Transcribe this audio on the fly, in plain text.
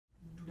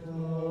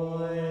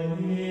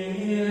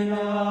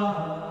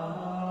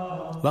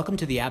Welcome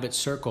to the Abbot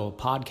Circle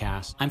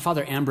podcast. I'm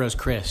Father Ambrose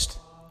Christ,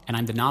 and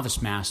I'm the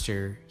novice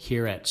master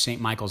here at St.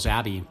 Michael's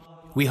Abbey.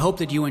 We hope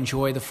that you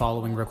enjoy the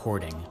following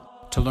recording.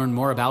 To learn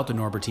more about the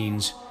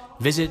Norbertines,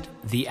 visit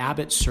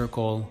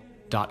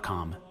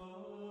theabbotcircle.com.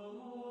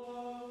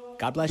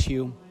 God bless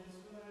you.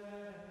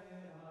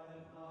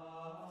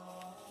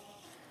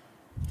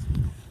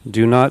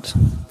 Do not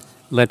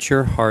let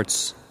your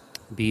hearts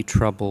be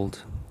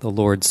troubled, the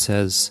Lord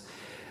says.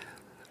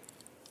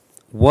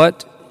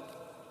 What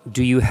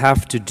do you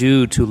have to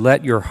do to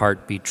let your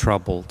heart be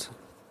troubled?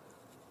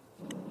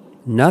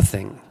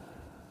 Nothing.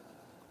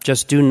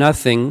 Just do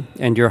nothing,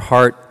 and your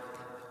heart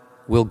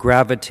will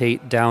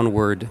gravitate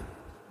downward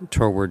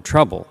toward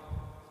trouble.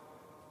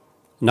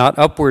 Not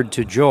upward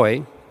to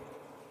joy,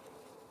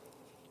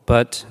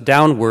 but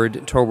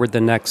downward toward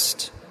the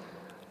next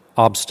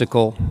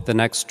obstacle, the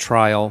next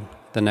trial,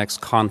 the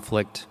next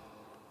conflict.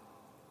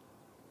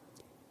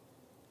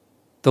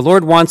 The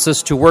Lord wants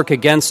us to work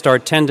against our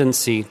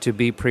tendency to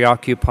be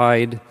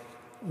preoccupied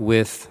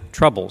with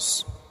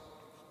troubles.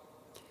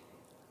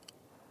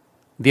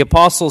 The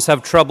apostles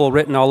have trouble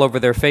written all over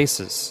their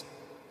faces.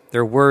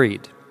 They're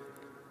worried.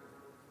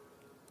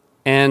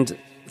 And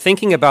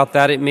thinking about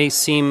that, it may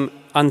seem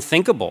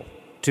unthinkable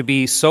to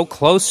be so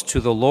close to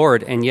the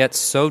Lord and yet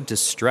so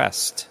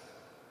distressed.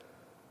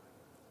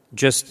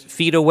 Just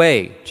feet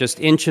away, just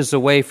inches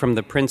away from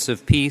the Prince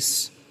of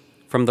Peace,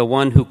 from the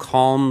one who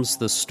calms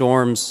the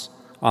storms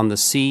on the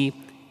sea,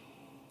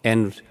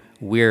 and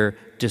we're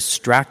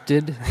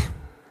distracted.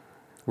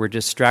 We're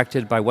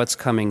distracted by what's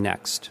coming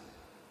next.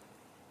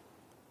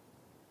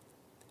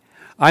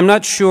 I'm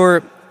not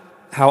sure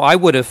how I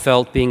would have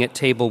felt being at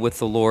table with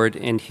the Lord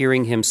and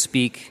hearing him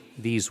speak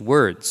these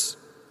words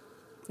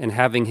and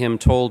having him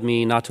told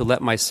me not to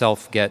let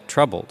myself get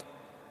troubled.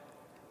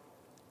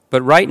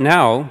 But right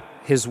now,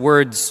 his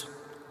words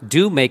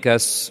do make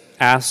us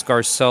ask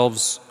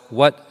ourselves,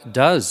 what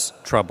does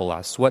trouble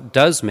us? What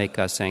does make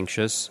us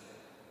anxious?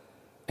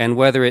 And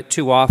whether it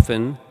too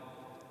often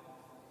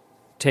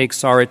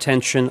takes our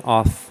attention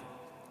off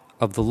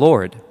of the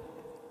Lord.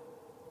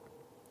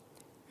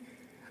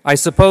 I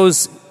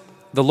suppose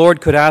the Lord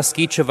could ask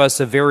each of us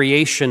a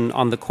variation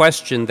on the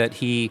question that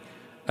he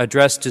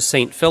addressed to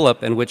St.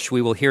 Philip, and which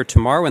we will hear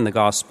tomorrow in the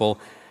Gospel.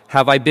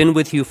 Have I been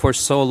with you for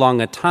so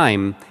long a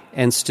time,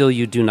 and still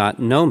you do not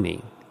know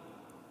me?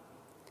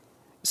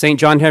 St.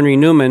 John Henry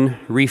Newman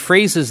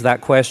rephrases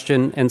that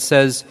question and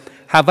says,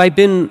 have I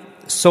been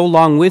so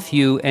long with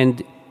you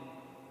and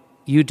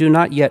you do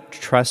not yet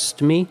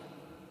trust me?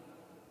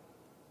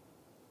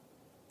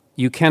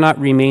 You cannot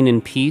remain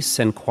in peace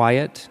and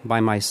quiet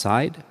by my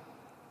side?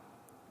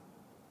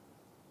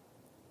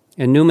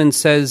 And Newman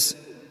says,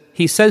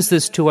 he says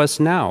this to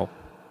us now.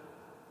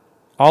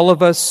 All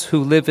of us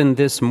who live in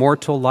this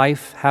mortal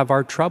life have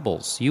our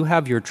troubles. You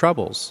have your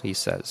troubles, he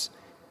says.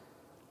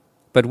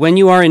 But when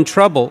you are in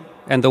trouble,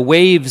 and the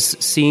waves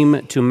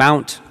seem to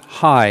mount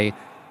high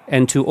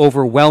and to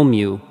overwhelm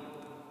you,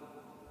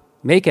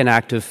 make an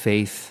act of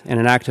faith and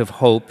an act of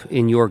hope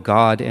in your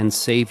God and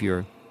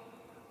Savior.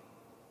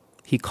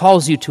 He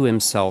calls you to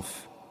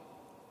himself,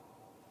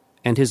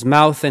 and his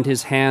mouth and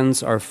his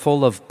hands are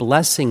full of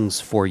blessings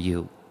for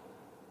you,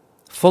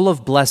 full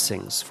of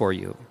blessings for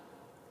you.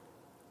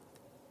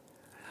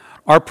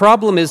 Our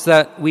problem is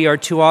that we are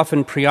too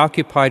often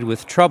preoccupied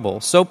with trouble,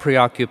 so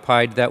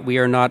preoccupied that we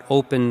are not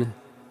open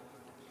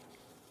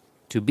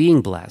to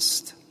being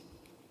blessed.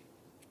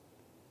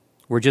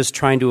 We're just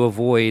trying to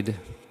avoid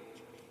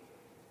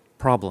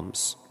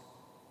problems.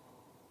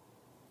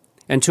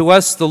 And to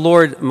us, the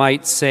Lord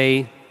might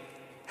say,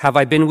 have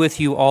I been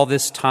with you all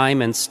this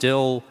time and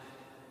still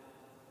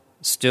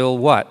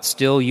what?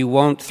 Still you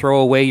won't throw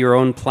away your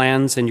own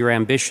plans and your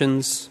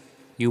ambitions?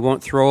 You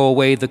won't throw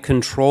away the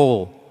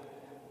control,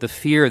 the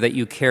fear that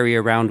you carry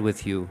around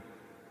with you,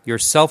 your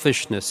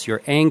selfishness,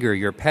 your anger,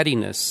 your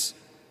pettiness?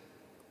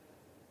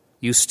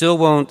 You still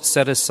won't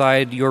set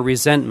aside your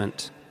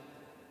resentment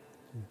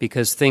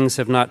because things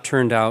have not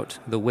turned out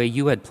the way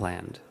you had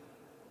planned.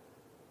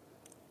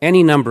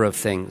 Any number of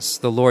things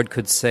the Lord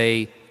could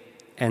say,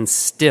 and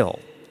still.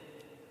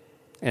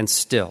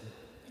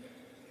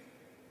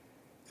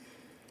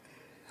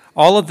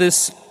 All of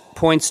this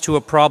points to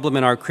a problem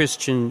in our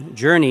Christian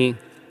journey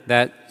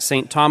that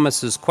St.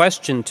 Thomas's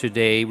question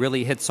today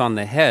really hits on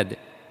the head.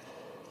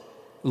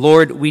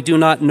 Lord, we do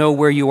not know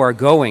where you are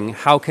going.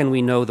 How can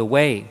we know the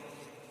way?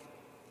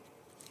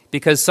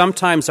 Because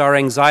sometimes our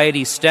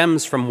anxiety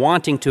stems from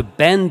wanting to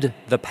bend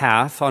the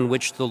path on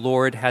which the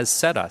Lord has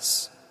set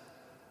us.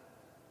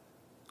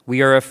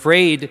 We are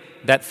afraid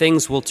that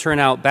things will turn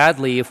out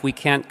badly if we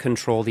can't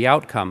control the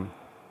outcome,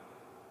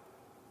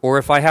 or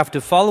if I have to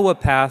follow a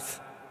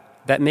path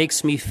that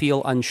makes me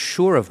feel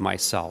unsure of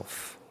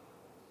myself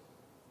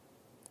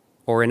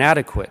or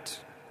inadequate,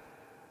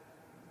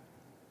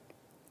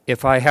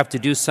 if I have to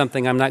do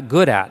something I'm not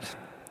good at.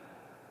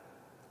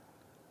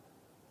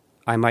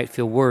 I might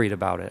feel worried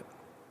about it.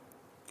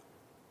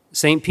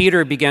 St.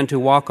 Peter began to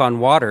walk on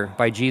water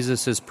by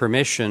Jesus'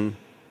 permission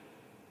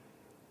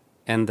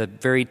And the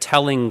very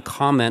telling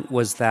comment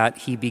was that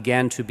he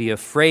began to be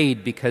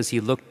afraid because he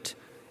looked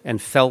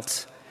and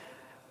felt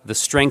the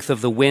strength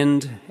of the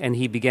wind, and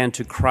he began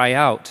to cry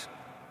out.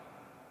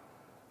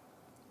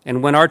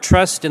 And when our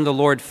trust in the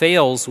Lord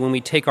fails, when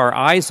we take our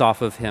eyes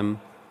off of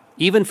him,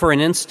 even for an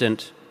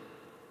instant,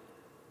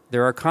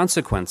 there are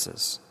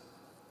consequences.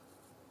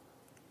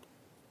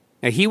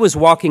 Now, he was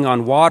walking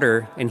on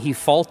water and he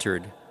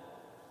faltered.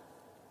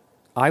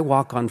 I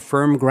walk on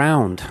firm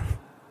ground.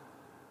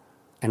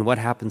 And what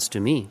happens to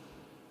me?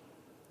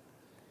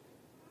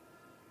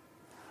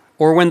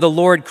 Or when the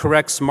Lord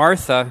corrects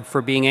Martha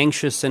for being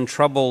anxious and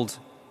troubled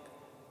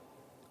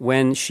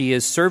when she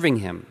is serving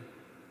him.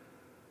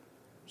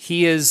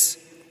 He is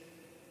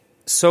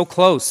so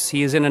close.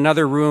 He is in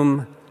another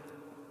room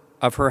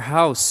of her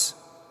house.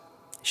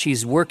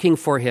 She's working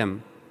for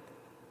him.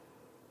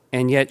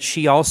 And yet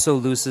she also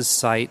loses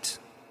sight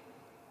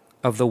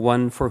of the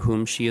one for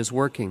whom she is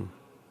working.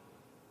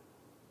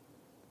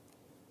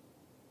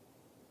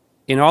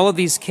 In all of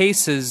these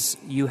cases,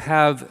 you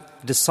have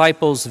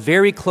disciples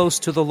very close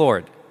to the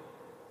Lord.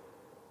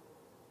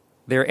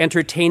 They're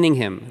entertaining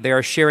him. They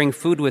are sharing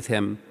food with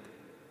him.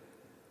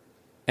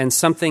 And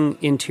something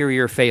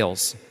interior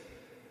fails.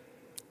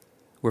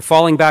 We're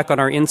falling back on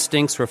our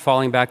instincts. We're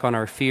falling back on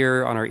our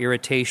fear, on our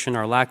irritation,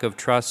 our lack of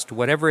trust,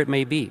 whatever it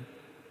may be.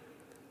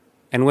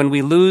 And when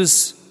we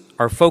lose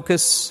our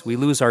focus, we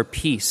lose our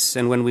peace.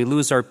 And when we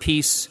lose our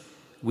peace,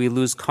 we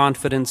lose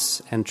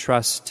confidence and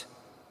trust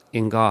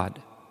in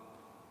God.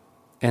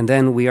 And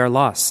then we are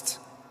lost.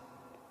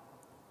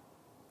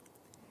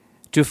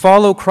 To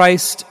follow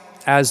Christ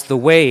as the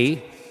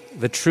way,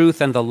 the truth,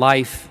 and the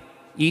life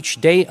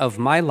each day of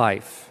my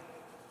life,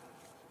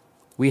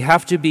 we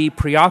have to be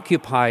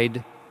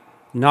preoccupied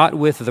not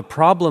with the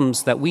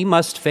problems that we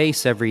must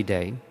face every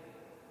day,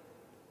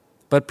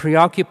 but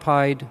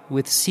preoccupied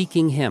with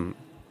seeking him,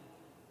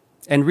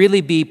 and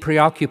really be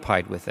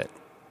preoccupied with it.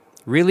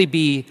 Really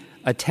be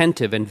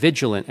attentive and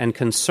vigilant and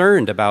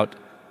concerned about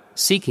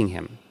seeking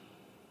him.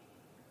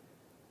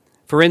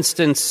 For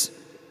instance,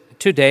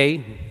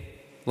 today,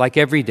 like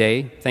every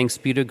day, thanks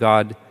be to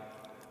God,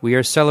 we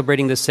are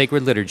celebrating the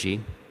sacred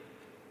liturgy,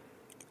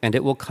 and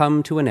it will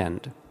come to an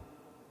end.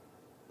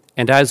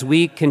 And as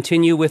we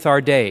continue with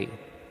our day,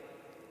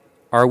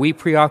 are we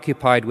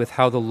preoccupied with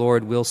how the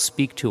Lord will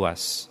speak to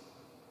us,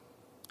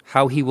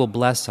 how he will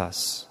bless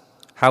us,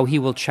 how he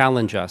will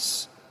challenge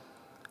us,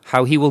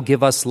 how he will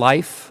give us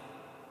life,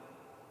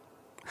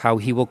 how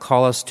he will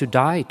call us to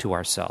die to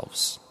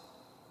ourselves?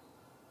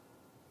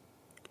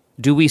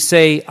 Do we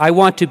say, I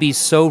want to be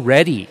so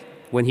ready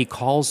when he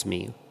calls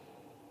me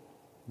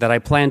that I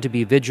plan to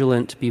be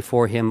vigilant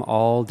before him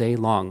all day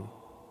long?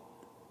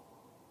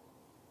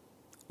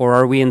 Or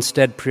are we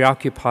instead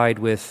preoccupied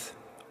with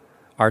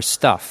our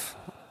stuff,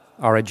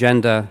 our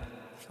agenda,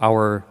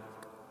 our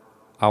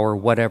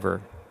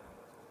whatever?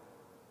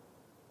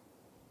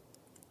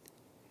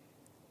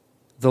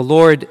 The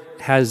Lord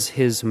has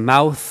his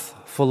mouth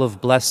full of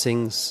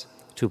blessings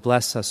to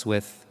bless us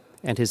with,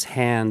 and his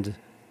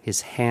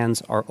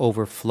hands are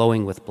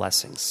overflowing with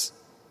blessings.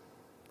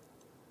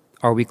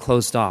 Are we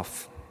closed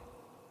off?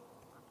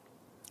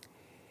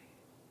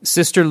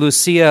 Sister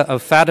Lucia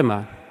of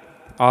Fatima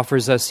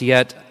offers us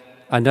yet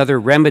another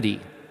remedy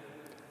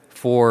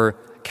for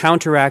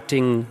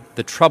counteracting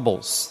the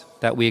troubles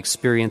that we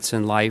experience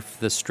in life,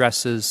 the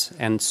stresses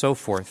and so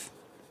forth.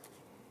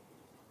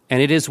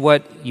 And it is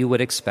what you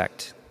would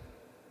expect,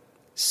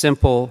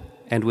 simple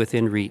and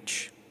within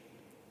reach.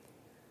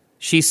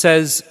 She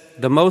says,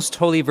 the Most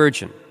Holy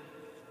Virgin,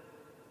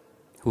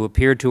 who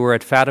appeared to her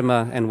at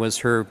Fatima and was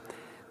her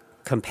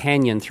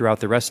companion throughout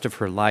the rest of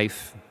her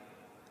life,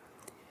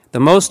 the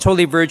Most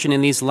Holy Virgin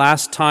in these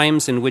last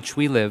times in which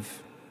we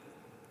live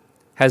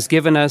has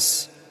given a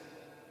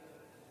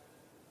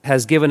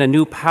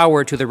new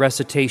power to the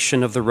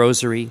recitation of the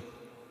Rosary,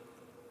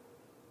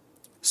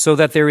 so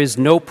that there is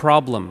no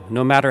problem,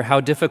 no matter how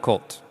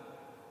difficult,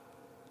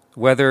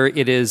 whether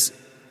it is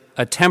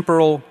a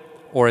temporal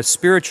or a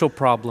spiritual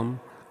problem,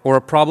 or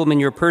a problem in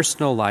your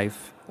personal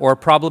life, or a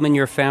problem in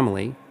your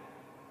family,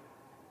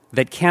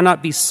 that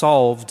cannot be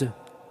solved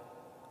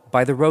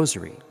by the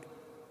Rosary.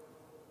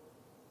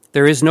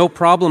 There is no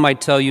problem, I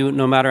tell you,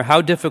 no matter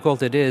how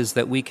difficult it is,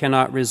 that we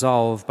cannot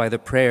resolve by the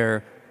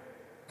prayer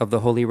of the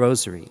Holy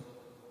Rosary.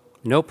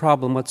 No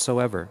problem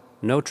whatsoever,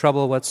 no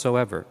trouble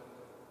whatsoever.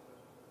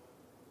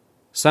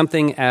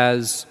 Something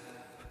as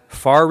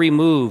far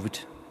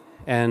removed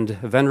and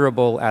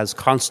venerable as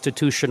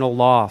constitutional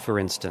law, for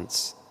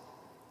instance,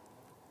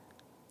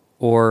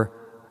 or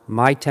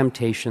my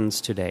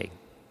temptations today.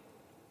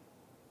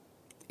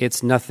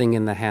 It's nothing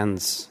in the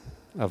hands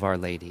of Our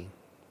Lady.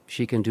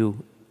 She can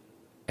do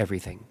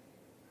everything.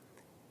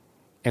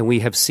 And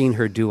we have seen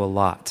her do a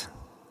lot,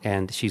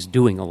 and she's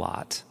doing a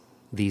lot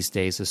these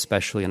days,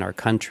 especially in our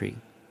country.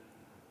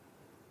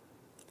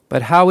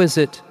 But how is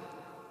it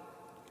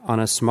on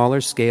a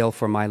smaller scale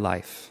for my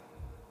life?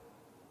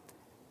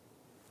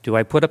 Do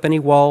I put up any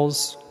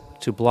walls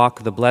to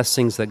block the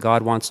blessings that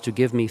God wants to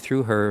give me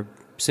through her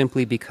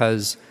simply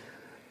because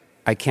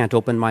I can't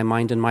open my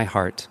mind and my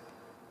heart.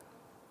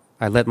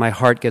 I let my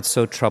heart get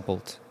so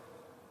troubled.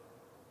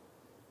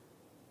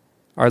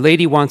 Our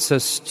Lady wants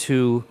us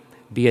to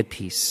be at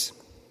peace,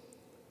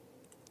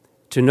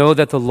 to know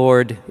that the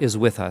Lord is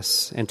with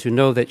us and to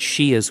know that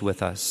she is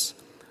with us,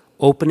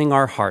 opening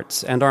our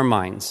hearts and our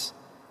minds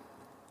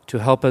to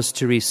help us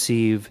to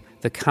receive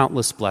the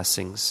countless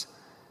blessings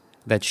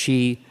that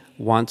she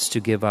wants to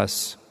give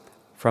us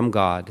from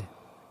God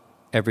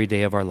every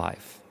day of our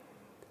life.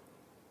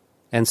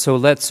 And so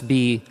let's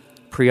be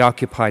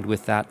preoccupied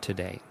with that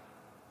today,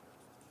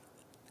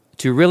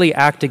 to really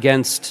act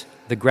against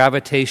the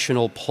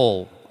gravitational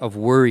pull of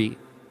worry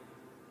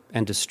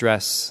and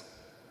distress,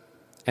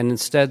 and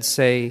instead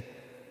say,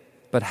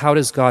 but how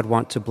does God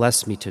want to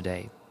bless me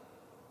today?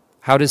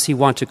 How does he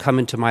want to come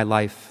into my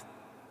life?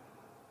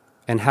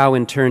 And how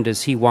in turn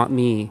does he want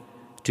me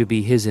to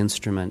be his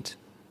instrument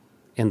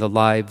in the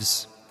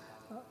lives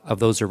of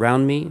those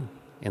around me,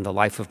 in the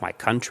life of my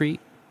country,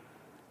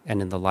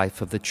 and in the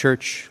life of the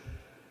church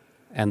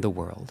and the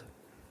world?